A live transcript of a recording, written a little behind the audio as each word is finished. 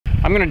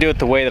I'm gonna do it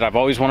the way that I've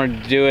always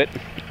wanted to do it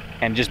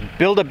and just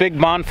build a big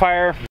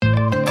bonfire.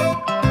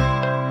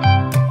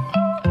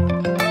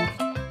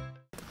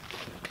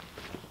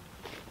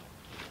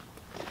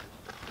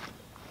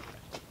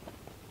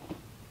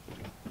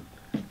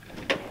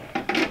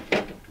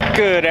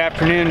 Good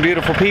afternoon,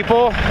 beautiful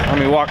people. Let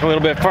me walk a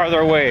little bit farther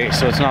away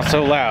so it's not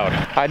so loud.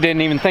 I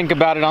didn't even think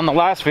about it on the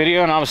last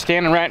video, and I was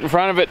standing right in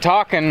front of it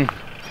talking.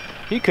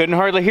 You couldn't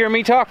hardly hear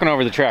me talking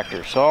over the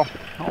tractor, so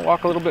I'll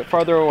walk a little bit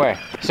farther away.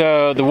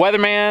 So the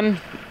weatherman,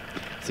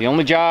 it's the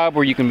only job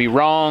where you can be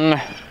wrong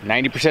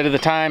 90% of the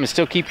time and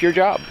still keep your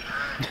job.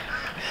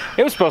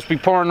 It was supposed to be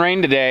pouring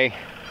rain today,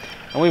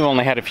 and we've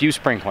only had a few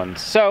sprinklings.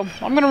 So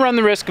I'm gonna run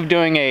the risk of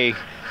doing a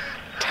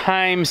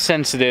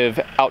time-sensitive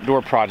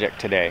outdoor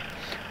project today.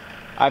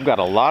 I've got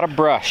a lot of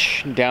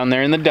brush down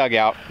there in the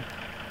dugout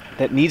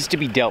that needs to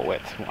be dealt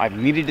with. I've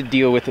needed to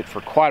deal with it for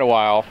quite a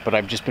while, but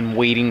I've just been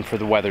waiting for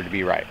the weather to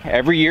be right.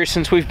 Every year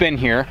since we've been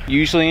here,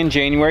 usually in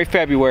January,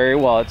 February,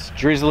 while it's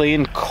drizzly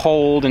and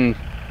cold and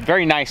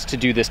very nice to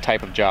do this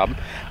type of job,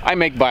 I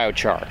make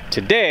biochar.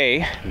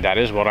 Today, that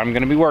is what I'm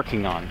gonna be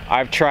working on.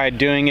 I've tried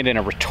doing it in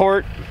a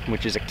retort,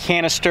 which is a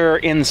canister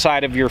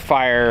inside of your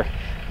fire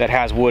that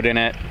has wood in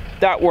it.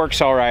 That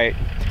works all right,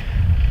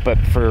 but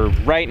for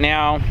right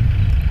now,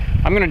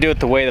 I'm gonna do it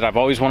the way that I've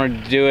always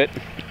wanted to do it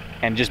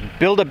and just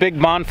build a big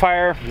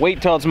bonfire,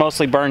 wait till it's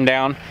mostly burned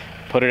down,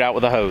 put it out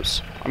with a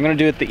hose. I'm gonna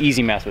do it the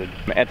easy method.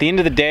 At the end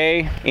of the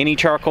day, any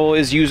charcoal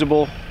is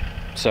usable,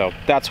 so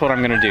that's what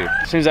I'm gonna do.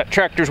 As soon as that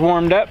tractor's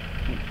warmed up,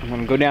 I'm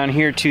gonna go down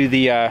here to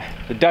the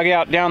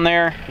dugout down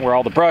there where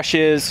all the brush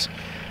is.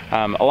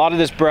 A lot of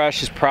this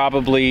brush is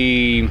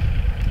probably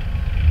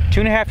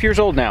 2.5 years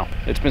old now.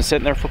 It's been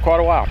sitting there for quite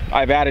a while.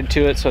 I've added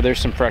to it, so there's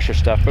some fresher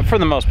stuff, but for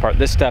the most part,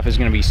 this stuff is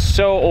gonna be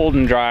so old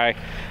and dry,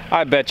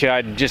 I bet you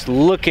I'd just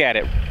look at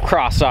it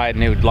cross-eyed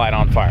and it would light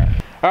on fire.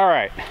 All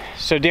right,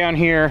 so down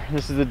here,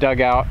 this is the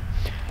dugout.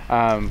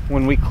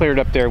 When we cleared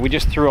up there, we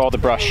just threw all the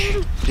brush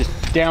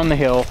just down the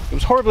hill. It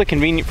was horribly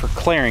convenient for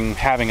clearing,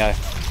 having a,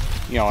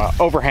 a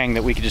overhang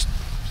that we could just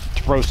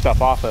throw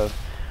stuff off of.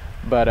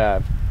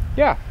 But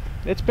yeah.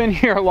 It's been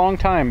here a long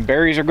time.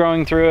 Berries are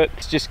growing through it.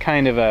 It's just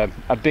kind of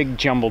a big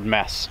jumbled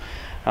mess.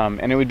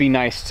 And it would be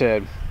nice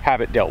to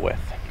have it dealt with.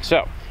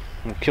 So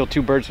we'll kill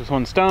two birds with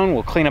one stone.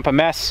 We'll clean up a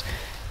mess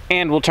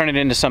and we'll turn it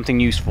into something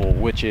useful,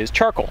 which is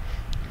charcoal.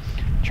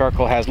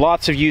 Charcoal has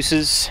lots of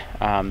uses.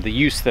 The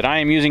use that I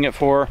am using it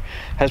for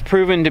has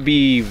proven to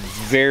be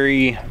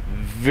very,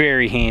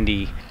 very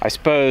handy. I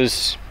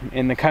suppose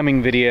in the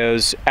coming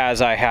videos, as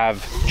I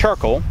have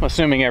charcoal,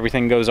 assuming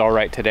everything goes all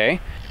right today,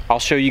 I'll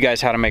show you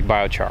guys how to make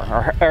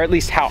biochar, or at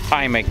least how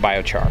I make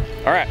biochar.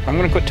 All right, I'm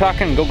gonna quit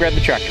talking and go grab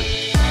the tractor.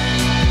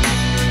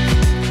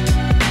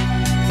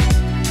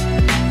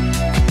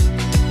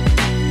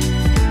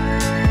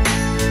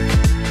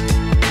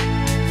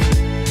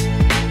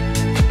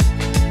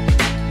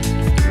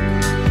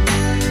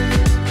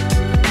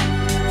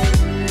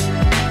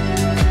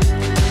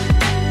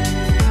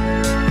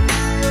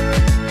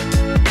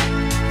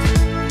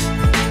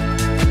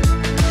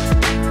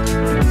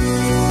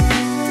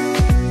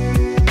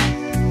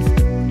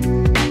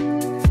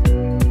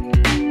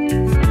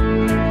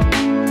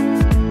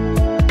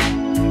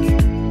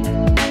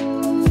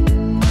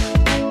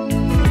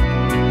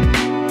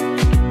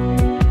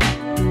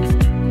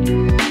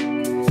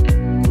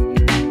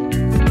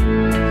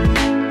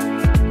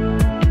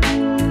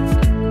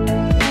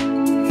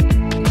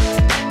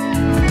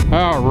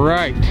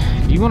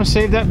 Do you want to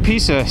save that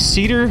piece of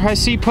cedar I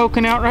see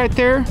poking out right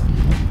there?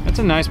 That's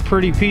a nice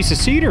pretty piece of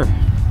cedar.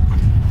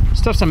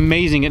 Stuff's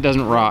amazing it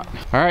doesn't rot.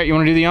 All right, you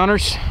want to do the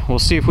honors? We'll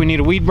see if we need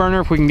a weed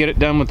burner, if we can get it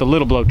done with the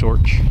little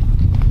blowtorch.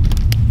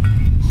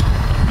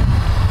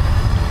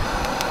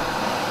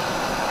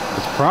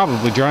 It's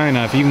probably dry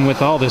enough even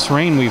with all this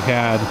rain we've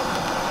had,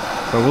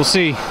 but we'll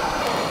see.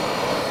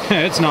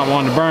 It's not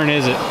wanting to burn,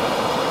 is it? It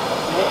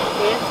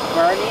is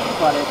burning,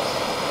 but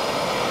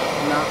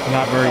it's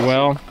not very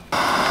well.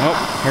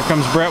 Oh, here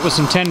comes Brett with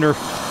some tinder.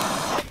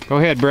 Go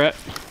ahead, Brett.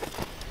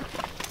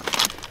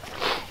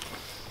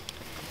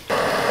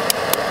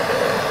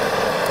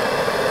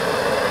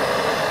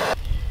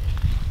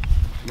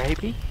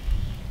 Maybe.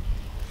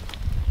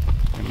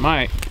 It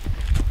might.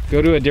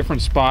 Go to a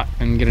different spot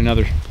and get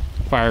another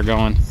fire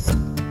going.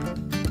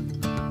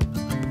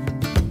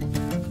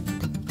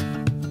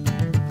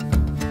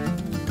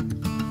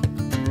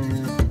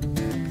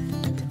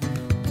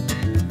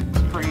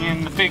 Bring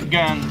in the big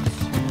guns.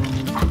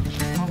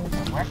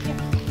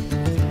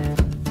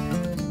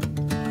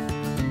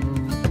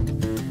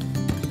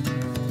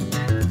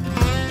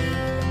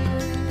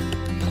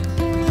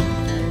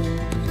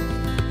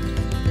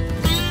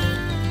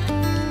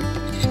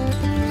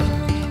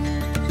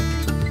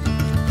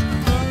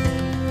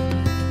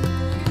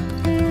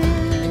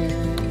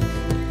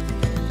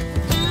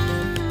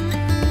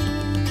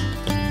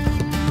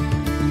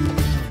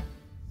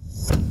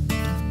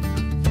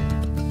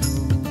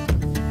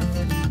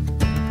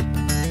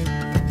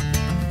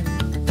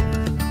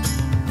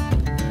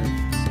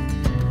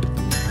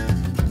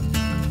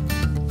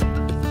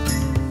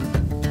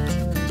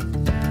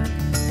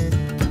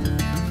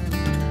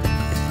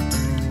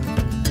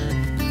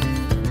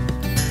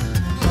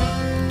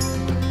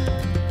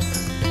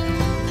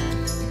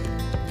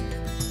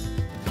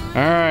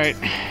 All right,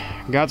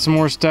 got some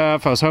more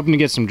stuff. I was hoping to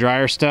get some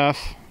drier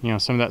stuff, you know,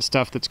 some of that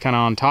stuff that's kind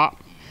of on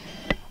top,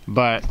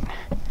 but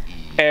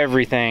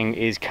everything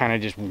is kind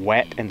of just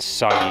wet and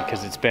soggy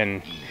because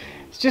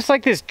it's just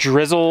like this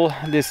drizzle,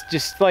 this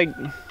just like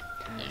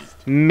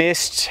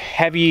mist,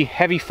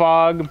 heavy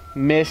fog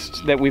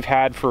mist that we've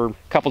had for a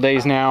couple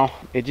days now.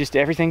 It just,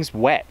 everything's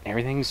wet,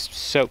 everything's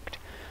soaked.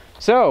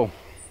 So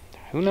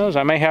who knows,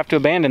 I may have to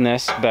abandon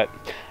this, but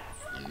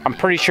I'm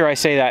pretty sure I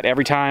say that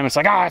every time. It's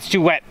like, ah, it's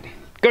too wet,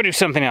 go do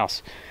something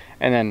else.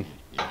 And then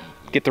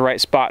get the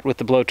right spot with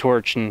the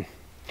blowtorch and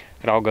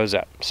it all goes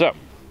up. So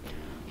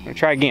I'm gonna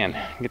try again,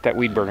 get that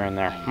weed burner in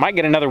there. Might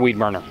get another weed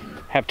burner,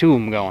 have two of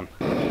them going.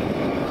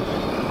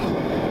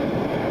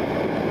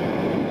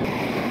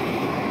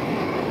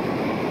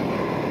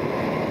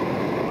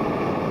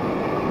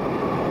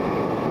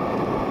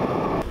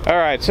 All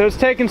right, so it's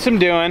taken some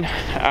doing.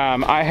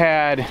 I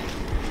had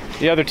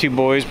the other two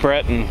boys,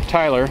 Brett and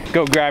Tyler,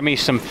 go grab me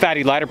some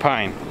fatty lighter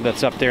pine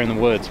that's up there in the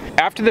woods.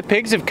 After the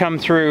pigs have come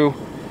through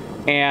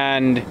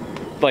and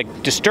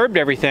like disturbed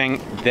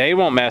everything, they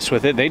won't mess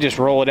with it, they just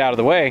roll it out of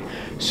the way.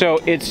 So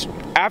it's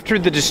after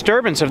the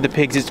disturbance of the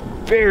pigs, it's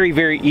very,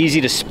 very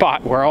easy to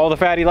spot where all the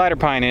fatty lighter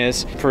pine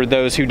is. For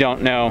those who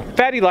don't know,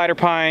 fatty lighter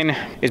pine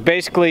is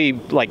basically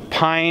like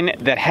pine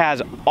that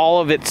has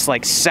all of its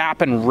like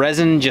sap and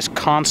resin just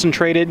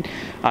concentrated.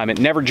 It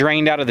never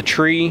drained out of the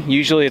tree.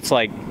 Usually it's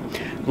like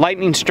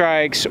lightning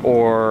strikes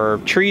or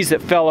trees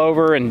that fell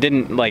over and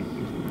didn't like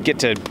get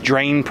to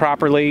drain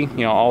properly,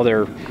 you know, all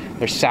their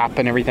sap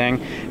and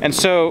everything. And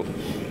so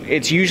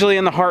it's usually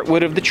in the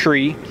heartwood of the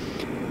tree.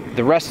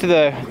 The rest of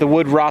the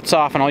wood rots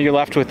off and all you're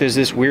left with is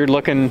this weird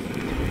looking,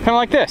 kind of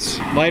like this,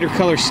 lighter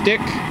color stick.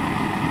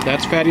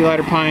 That's fatty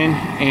lighter pine,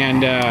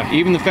 and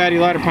even the fatty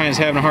lighter pine is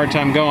having a hard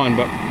time going,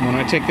 but when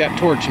I take that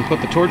torch and put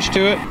the torch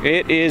to it,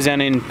 it is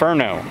an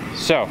inferno.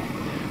 So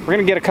we're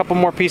gonna get a couple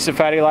more pieces of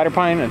fatty lighter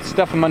pine and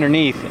stuff them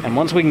underneath, and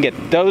once we can get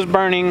those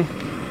burning,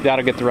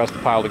 that'll get the rest of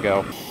the pile to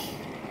go.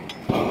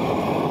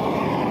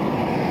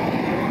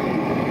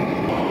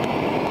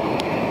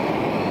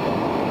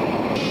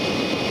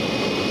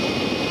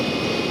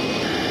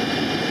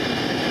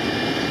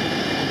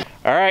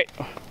 All right,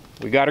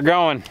 we got her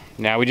going.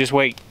 Now we just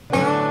wait.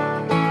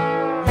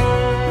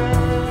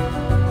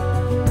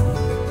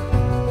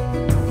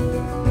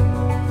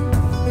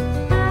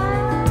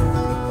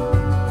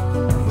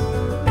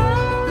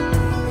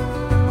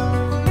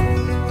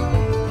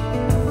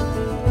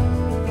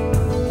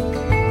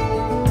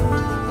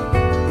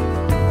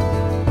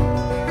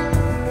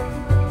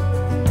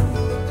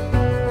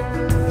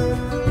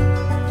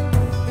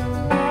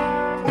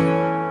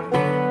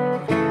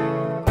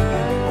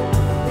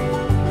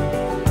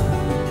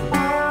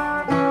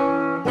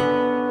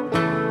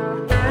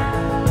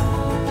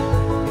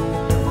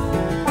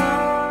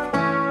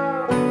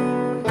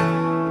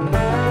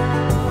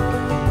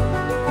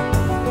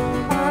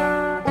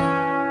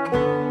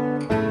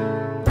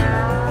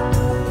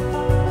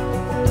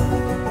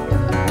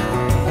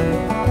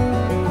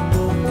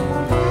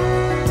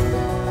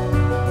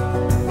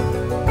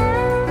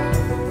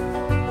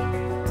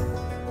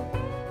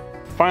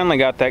 Finally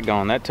got that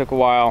going. That took a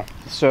while.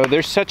 So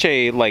there's such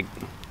a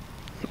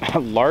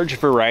large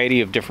variety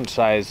of different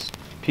size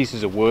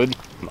pieces of wood.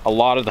 A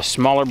lot of the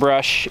smaller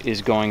brush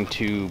is going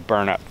to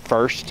burn up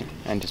first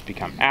and just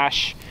become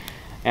ash.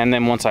 And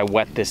then once I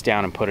wet this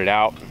down and put it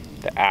out,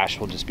 the ash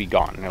will just be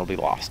gone and it'll be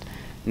lost.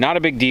 Not a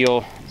big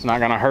deal. It's not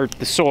gonna hurt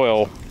the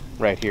soil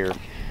right here.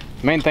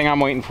 The main thing I'm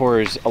waiting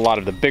for is a lot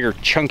of the bigger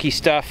chunky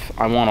stuff.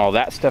 I want all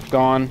that stuff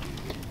gone.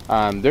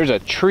 There's a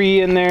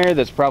tree in there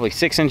that's probably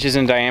 6 inches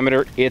in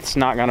diameter. It's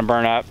not gonna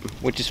burn up,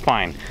 which is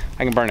fine.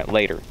 I can burn it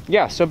later.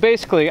 Yeah, so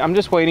basically I'm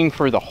just waiting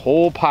for the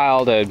whole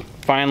pile to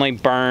finally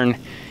burn.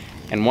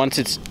 And once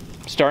it's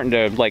starting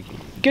to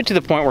get to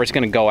the point where it's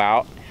gonna go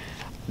out,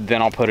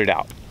 then I'll put it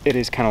out. It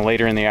is kind of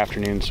later in the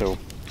afternoon, so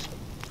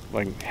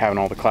having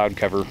all the cloud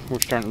cover, we're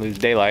starting to lose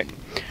daylight,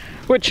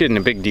 which isn't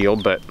a big deal,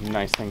 but the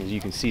nice thing is you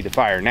can see the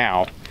fire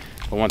now.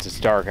 But once it's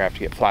dark, I have to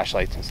get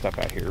flashlights and stuff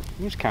out here.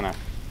 It's kind of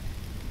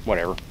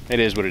whatever, it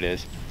is what it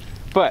is.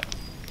 But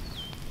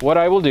what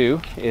I will do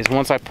is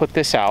once I put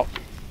this out,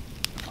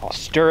 I'll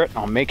stir it,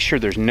 I'll make sure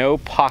there's no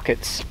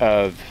pockets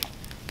of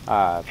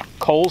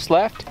coals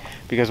left,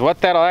 because what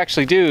that'll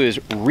actually do is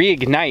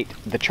reignite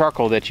the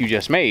charcoal that you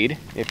just made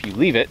if you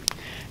leave it.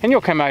 And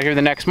you'll come out here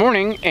the next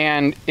morning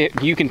and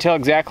you can tell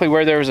exactly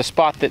where there was a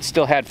spot that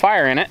still had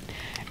fire in it,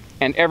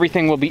 and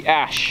everything will be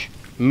ash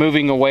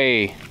moving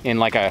away in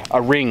like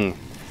a ring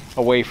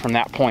away from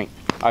that point.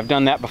 I've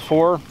done that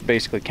before,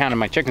 basically counted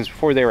my chickens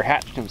before they were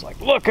hatched and was like,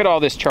 look at all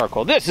this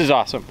charcoal, this is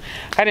awesome.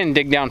 I didn't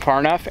dig down far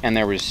enough and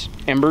there was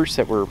embers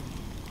that were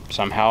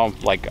somehow,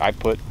 I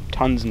put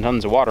tons and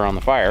tons of water on the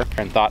fire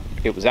and thought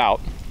it was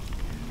out.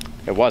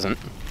 It wasn't.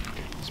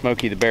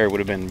 Smokey the bear would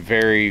have been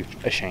very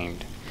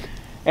ashamed.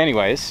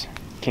 Anyways,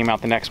 came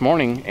out the next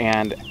morning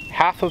and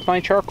half of my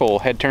charcoal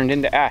had turned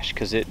into ash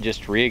because it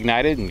just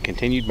reignited and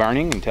continued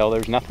burning until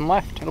there's nothing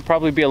left. It'll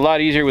probably be a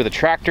lot easier with a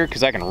tractor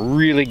because I can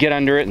really get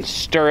under it and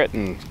stir it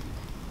and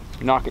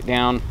knock it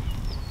down.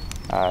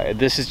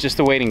 This is just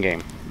the waiting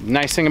game.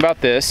 Nice thing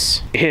about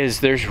this is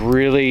there's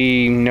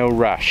really no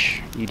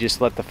rush. You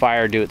just let the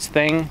fire do its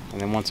thing, and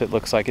then once it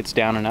looks like it's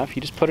down enough,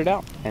 you just put it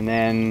out. And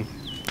then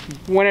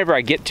whenever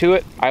I get to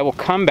it, I will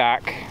come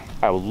back,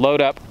 I will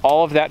load up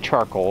all of that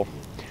charcoal,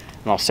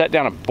 and I'll set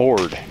down a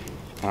board,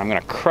 and I'm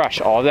gonna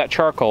crush all of that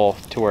charcoal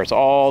to where it's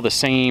all the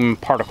same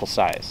particle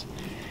size.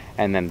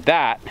 And then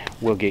that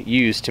will get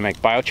used to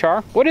make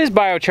biochar. What is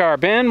biochar,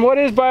 Ben? What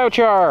is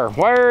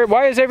biochar?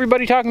 Why is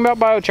everybody talking about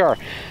biochar?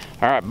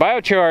 All right,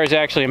 biochar is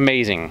actually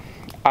amazing.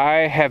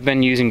 I have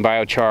been using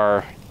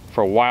biochar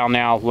for a while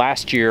now.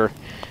 Last year,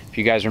 if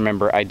you guys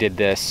remember, I did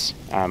this.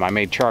 I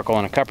made charcoal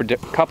in a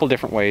couple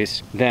different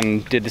ways,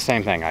 then did the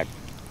same thing. I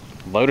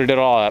loaded it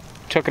all up,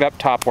 took it up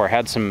top where I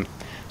had some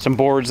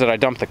boards that I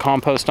dumped the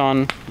compost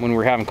on when we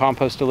were having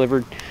compost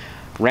delivered,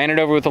 ran it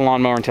over with the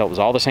lawnmower until it was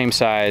all the same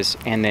size,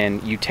 and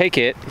then you take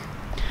it,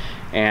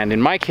 and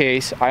in my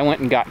case, I went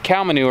and got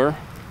cow manure,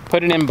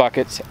 put it in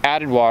buckets,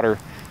 added water,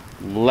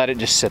 let it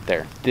just sit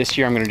there. This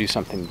year I'm gonna do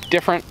something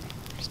different.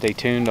 Stay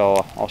tuned,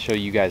 I'll show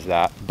you guys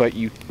that. But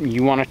you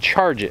wanna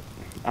charge it.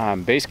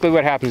 Basically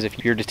what happens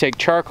if you're to take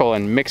charcoal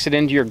and mix it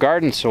into your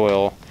garden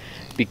soil,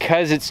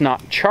 because it's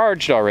not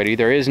charged already,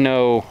 there is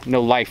no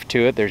life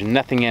to it, there's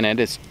nothing in it,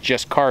 it's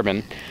just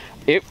carbon,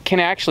 it can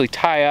actually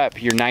tie up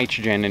your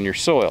nitrogen in your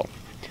soil,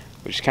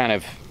 which is kind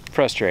of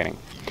frustrating.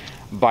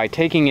 By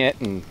taking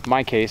it, in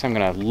my case, I'm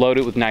gonna load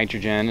it with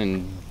nitrogen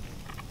and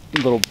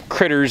little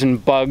critters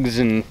and bugs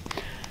and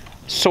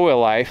soil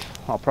life.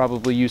 I'll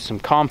probably use some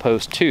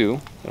compost too.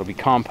 It'll be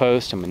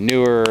compost and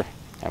manure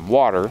and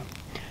water.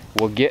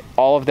 We'll get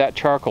all of that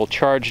charcoal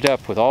charged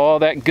up with all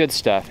that good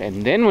stuff,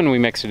 and then when we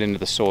mix it into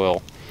the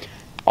soil,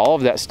 all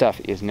of that stuff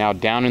is now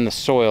down in the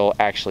soil,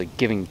 actually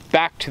giving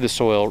back to the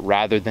soil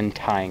rather than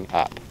tying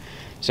up.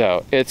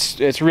 So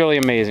it's really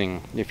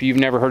amazing. If you've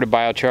never heard of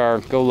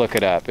biochar, go look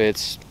it up.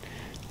 It's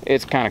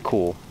kind of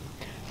cool.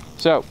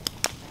 So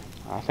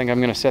I think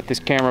I'm gonna set this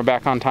camera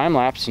back on time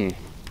lapse and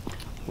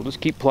we'll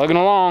just keep plugging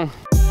along.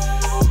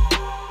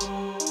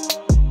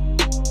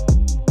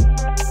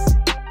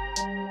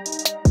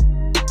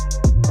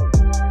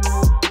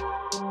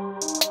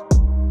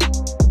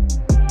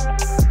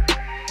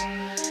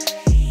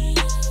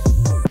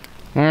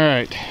 All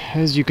right,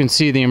 as you can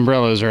see, the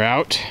umbrellas are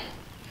out.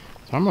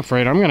 So I'm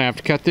afraid I'm gonna have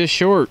to cut this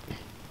short.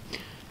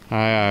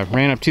 I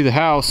ran up to the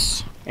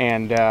house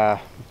and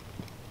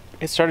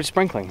it started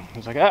sprinkling. I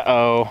was like,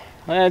 uh-oh.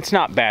 It's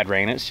not bad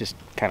rain, it's just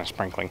kind of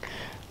sprinkling.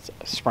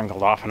 It's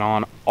sprinkled off and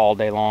on all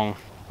day long.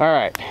 All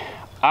right,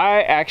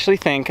 I actually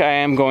think I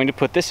am going to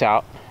put this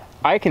out.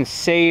 I can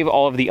save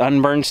all of the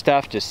unburned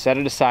stuff, just set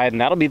it aside,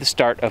 and that'll be the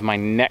start of my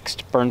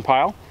next burn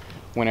pile.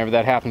 Whenever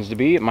that happens to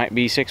be, it might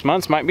be 6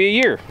 months, might be a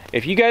year.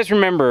 If you guys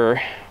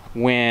remember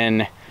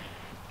when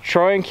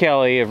Troy and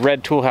Kelly of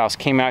Red Tool House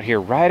came out here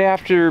right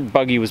after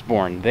Buggy was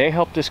born, they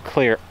helped us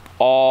clear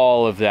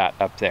all of that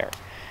up there.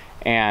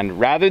 And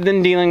rather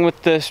than dealing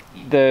with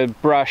the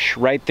brush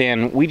right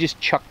then, we just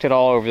chucked it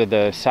all over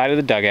the side of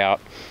the dugout,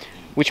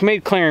 which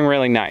made clearing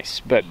really nice.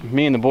 But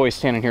me and the boys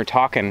standing here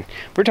talking,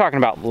 we're talking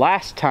about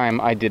last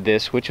time I did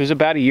this, which was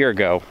about a year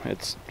ago.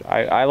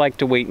 I like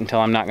to wait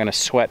until I'm not gonna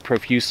sweat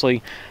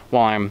profusely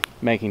while I'm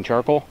making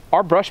charcoal.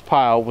 Our brush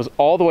pile was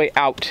all the way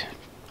out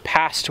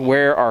past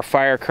where our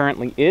fire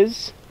currently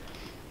is,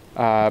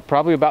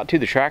 probably about to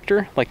the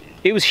tractor. Like,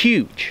 it was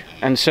huge.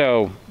 And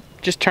so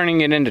just turning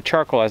it into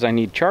charcoal as I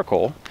need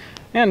charcoal,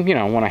 and you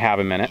know, when I have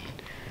a minute,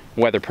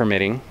 weather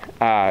permitting,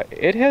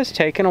 it has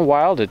taken a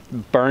while to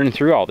burn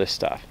through all this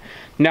stuff.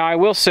 Now I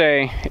will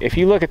say, if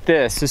you look at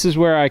this is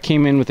where I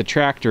came in with the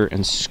tractor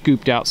and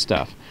scooped out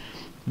stuff.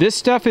 This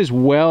stuff is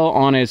well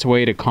on its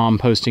way to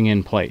composting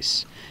in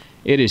place.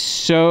 It is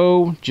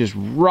so just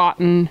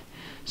rotten.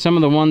 Some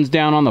of the ones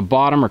down on the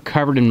bottom are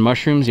covered in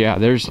mushrooms. Yeah,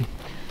 there's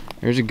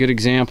a good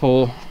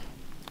example.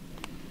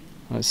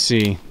 Let's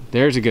see.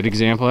 There's a good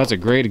example. That's a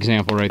great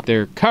example right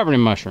there. Covered in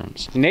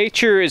mushrooms.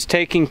 Nature is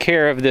taking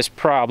care of this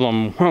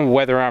problem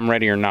whether I'm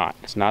ready or not.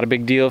 It's not a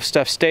big deal if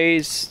stuff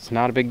stays. It's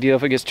not a big deal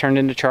if it gets turned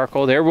into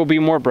charcoal. There will be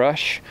more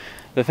brush.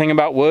 The thing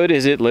about wood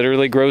is it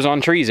literally grows on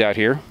trees out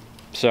here.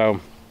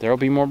 So there will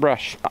be more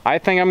brush. I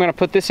think I'm gonna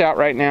put this out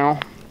right now.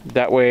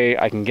 That way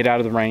I can get out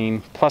of the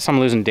rain. Plus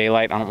I'm losing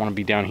daylight. I don't wanna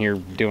be down here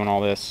doing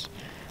all this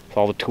with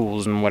all the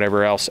tools and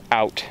whatever else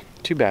out.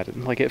 Too bad.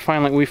 Like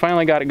we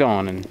finally got it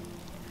going, and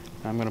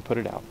I'm gonna put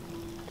it out.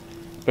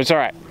 But it's all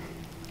right.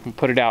 We'll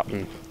put it out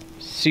and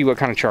see what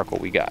kind of charcoal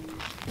we got.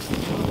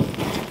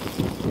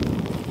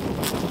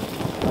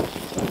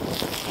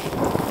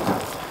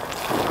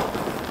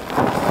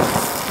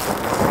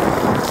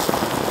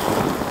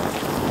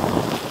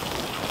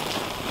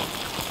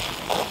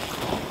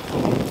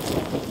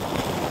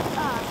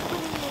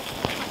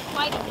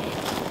 Quite a bit.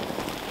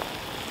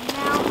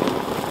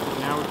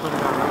 Now we put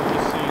it out. I was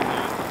just saying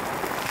that.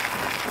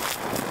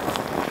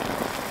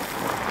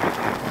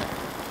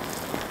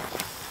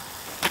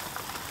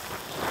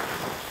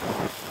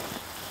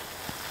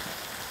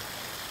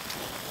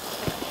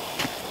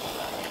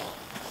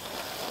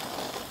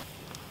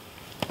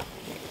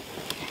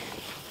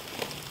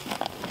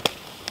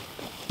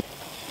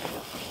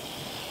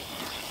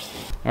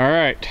 All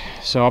right,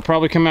 so I'll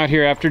probably come out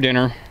here after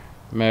dinner.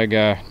 Meg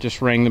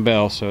just rang the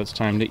bell, so it's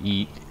time to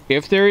eat.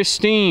 If there is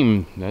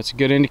steam, that's a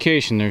good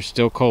indication there's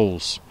still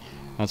coals.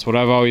 That's what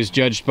I've always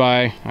judged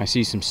by. I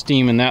see some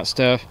steam in that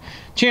stuff.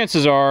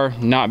 Chances are,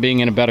 not being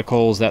in a bed of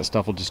coals, that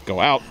stuff will just go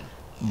out.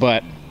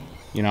 But,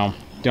 you know,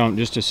 don't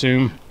just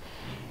assume.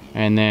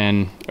 And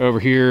then over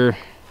here,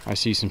 I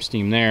see some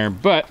steam there.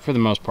 But for the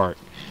most part,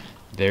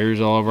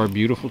 there's all of our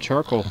beautiful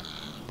charcoal.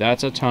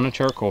 That's a ton of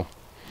charcoal.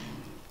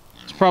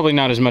 It's probably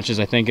not as much as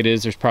I think it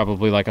is. There's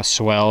probably like a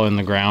swell in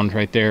the ground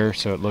right there,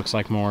 so it looks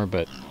like more,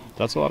 but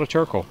that's a lot of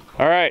charcoal.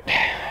 All right,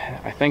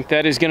 I think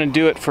that is gonna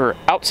do it for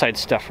outside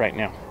stuff right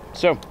now.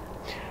 So,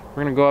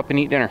 we're gonna go up and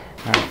eat dinner.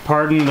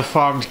 Pardon the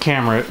fogged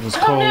camera, it was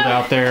cold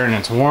out there and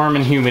it's warm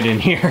and humid in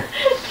here.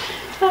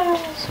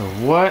 So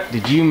what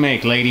did you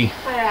make, lady?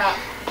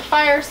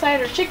 Fire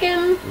cider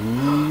chicken,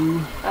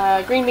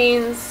 green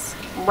beans,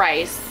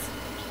 rice,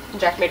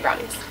 and Jack made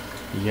brownies.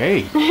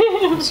 Yay,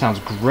 that sounds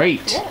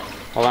great. Yeah.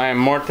 Well, I am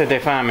morte de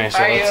fame, so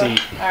let's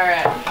eat. All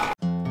right.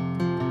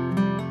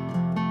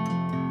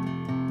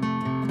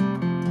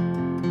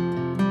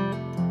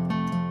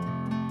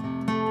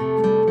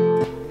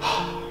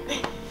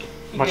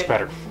 Much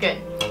better. Good.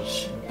 I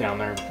was down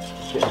there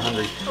getting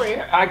hungry. Were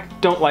you? I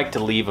don't like to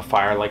leave a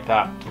fire like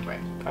that.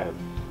 Right.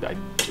 I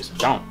just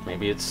don't.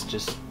 Maybe it's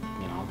just,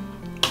 you know,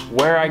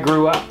 where I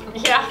grew up.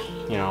 Yeah.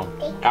 You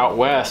know, out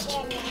west,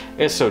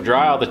 it's so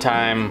dry all the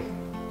time.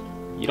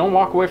 You don't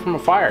walk away from a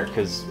fire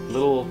because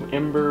little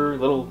ember,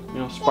 little, you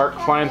know, spark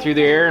flying through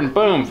the air and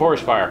boom,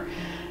 forest fire.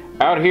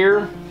 Out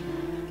here,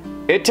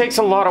 it takes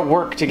a lot of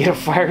work to get a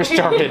fire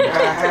started.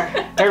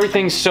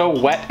 Everything's so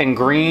wet and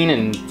green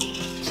and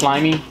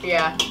slimy.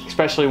 Yeah.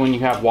 Especially when you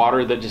have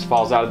water that just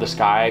falls out of the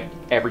sky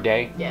every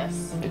day.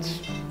 Yes. It's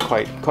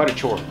quite a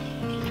chore.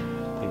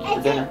 Thank you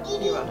for dinner.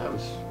 That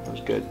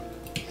was good.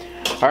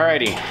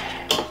 Alrighty.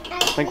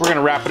 I think we're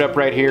gonna wrap it up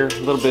right here. A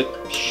little bit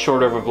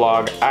short of a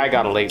vlog. I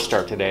got a late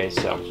start today,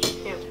 so.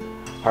 Yeah.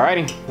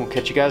 Alrighty, we'll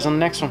catch you guys on the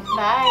next one.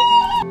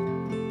 Bye.